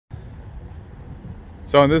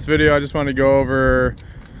So in this video, I just want to go over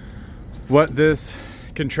what this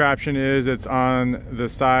contraption is. It's on the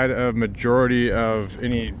side of majority of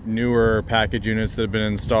any newer package units that have been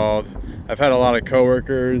installed. I've had a lot of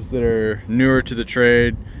coworkers that are newer to the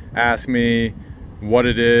trade ask me what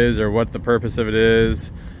it is or what the purpose of it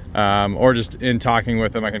is, or just in talking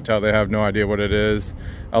with them, I can tell they have no idea what it is.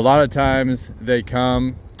 A lot of times they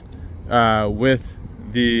come with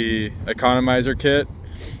the economizer kit.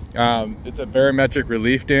 It's a barometric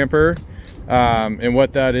relief damper, and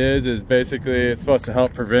what that is basically it's supposed to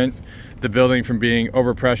help prevent the building from being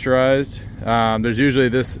overpressurized. There's usually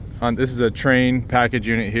this is a Train package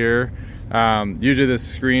unit here. Usually this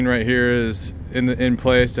screen right here is in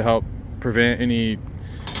place to help prevent any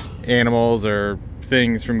animals or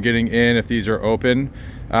things from getting in if these are open.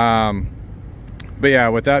 But yeah,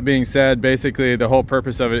 with that being said, basically the whole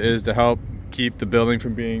purpose of it is to help keep the building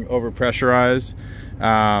from being overpressurized,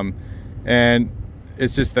 and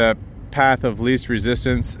it's just the path of least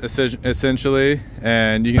resistance essentially.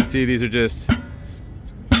 And you can see these are just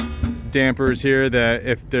dampers here that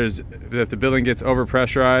if the building gets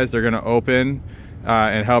overpressurized, they're going to open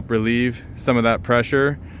and help relieve some of that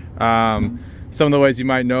pressure. Some of the ways you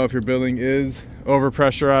might know if your building is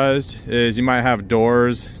overpressurized is you might have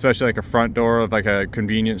doors, especially like a front door of like a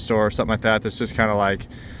convenience store or something like that, that's just kind of like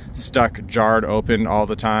stuck jarred open all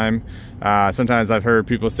the time. Sometimes I've heard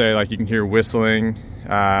people say like you can hear whistling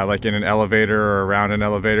like in an elevator or around an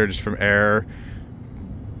elevator just from air,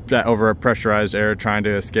 that overpressurized air trying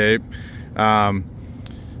to escape.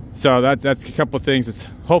 So that's a couple of things it's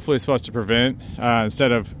hopefully supposed to prevent,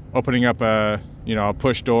 instead of opening up a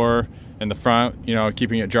push door in the front,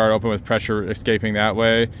 keeping it jarred open with pressure escaping that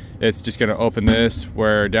way. It's just going to open this,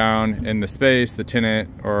 where down in the space the tenant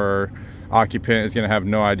or occupant is going to have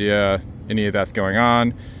no idea any of that's going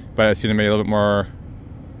on, but it's going to make a little bit more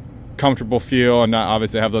comfortable feel and not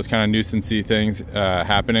obviously have those kind of nuisance-y things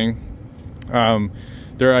happening.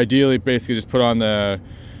 They're ideally basically just put on the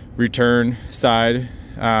return side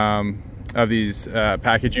of these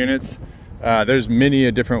package units. There's many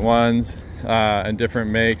different ones and different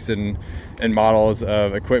makes and models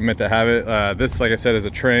of equipment that have it. This, like I said, is a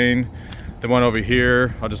Train. The one over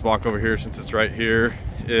here, I'll just walk over here since it's right here,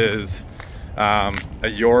 is a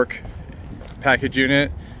York package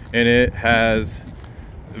unit, and it has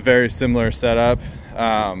a very similar setup.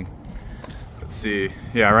 Let's see,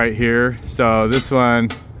 yeah, right here. So this one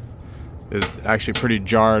is actually pretty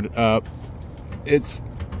jarred up. It's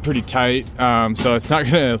pretty tight, so it's not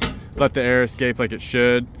gonna let the air escape like it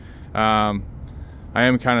should. I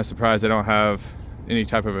am kind of surprised I don't have any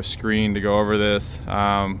type of a screen to go over this.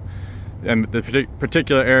 And the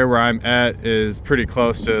particular area where I'm at is pretty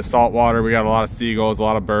close to salt water. We got a lot of seagulls, a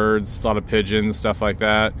lot of birds, a lot of pigeons, stuff like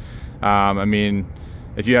that. I mean,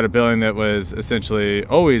 if you had a building that was essentially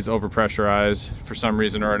always overpressurized for some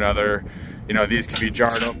reason or another, these could be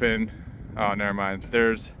jarred open. Oh, never mind.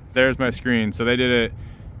 There's my screen. So they did it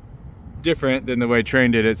different than the way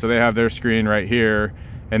Train did it. So they have their screen right here,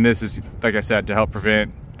 and this is, like I said, to help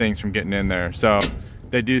prevent things from getting in there. So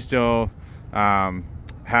they do still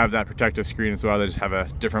have that protective screen as well. They just have a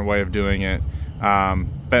different way of doing it.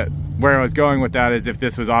 But where I was going with that is, if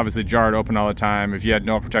this was obviously jarred open all the time, if you had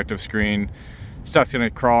no protective screen, stuff's gonna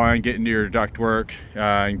crawl and get into your ductwork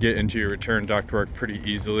and get into your return ductwork pretty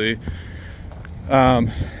easily.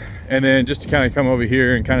 And then just to kind of come over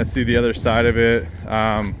here and kind of see the other side of it,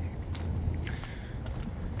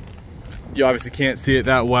 you obviously can't see it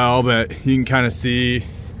that well, but you can kind of see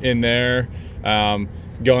in there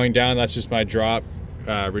going down. That's just my drop,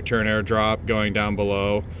 return air drop going down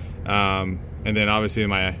below. And then obviously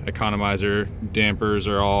my economizer dampers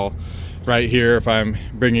are all right here. If I'm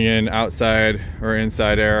bringing in outside or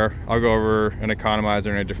inside air, I'll go over an economizer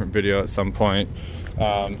in a different video at some point.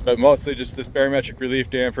 But mostly just this barometric relief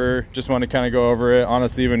damper. Just want to kind of go over it.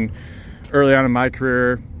 Honestly, even early on in my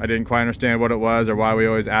career, I didn't quite understand what it was or why we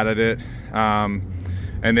always added it.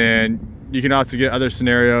 And then you can also get other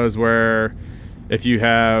scenarios where if you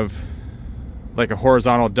have like a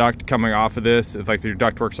horizontal duct coming off of this, if like your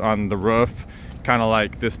ductwork's on the roof, kind of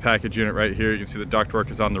like this package unit right here, you can see the ductwork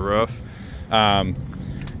is on the roof. A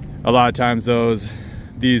lot of times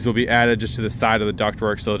these will be added just to the side of the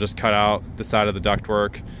ductwork, so they'll just cut out the side of the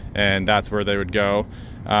ductwork, and that's where they would go.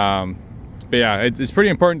 But yeah, it's pretty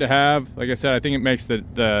important to have. Like I said, I think it makes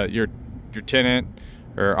your tenant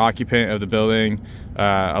or occupant of the building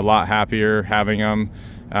a lot happier having them.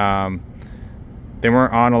 They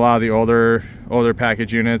weren't on a lot of the older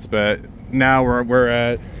package units, but now we're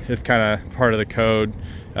at, it's kind of part of the code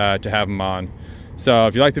to have them on. So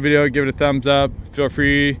if you like the video, give it a thumbs up. Feel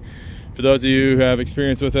free For those of you who have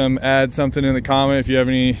experience with them, add something in the comment if you have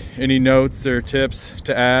any notes or tips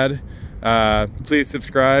to add. Please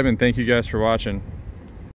subscribe, and thank you guys for watching.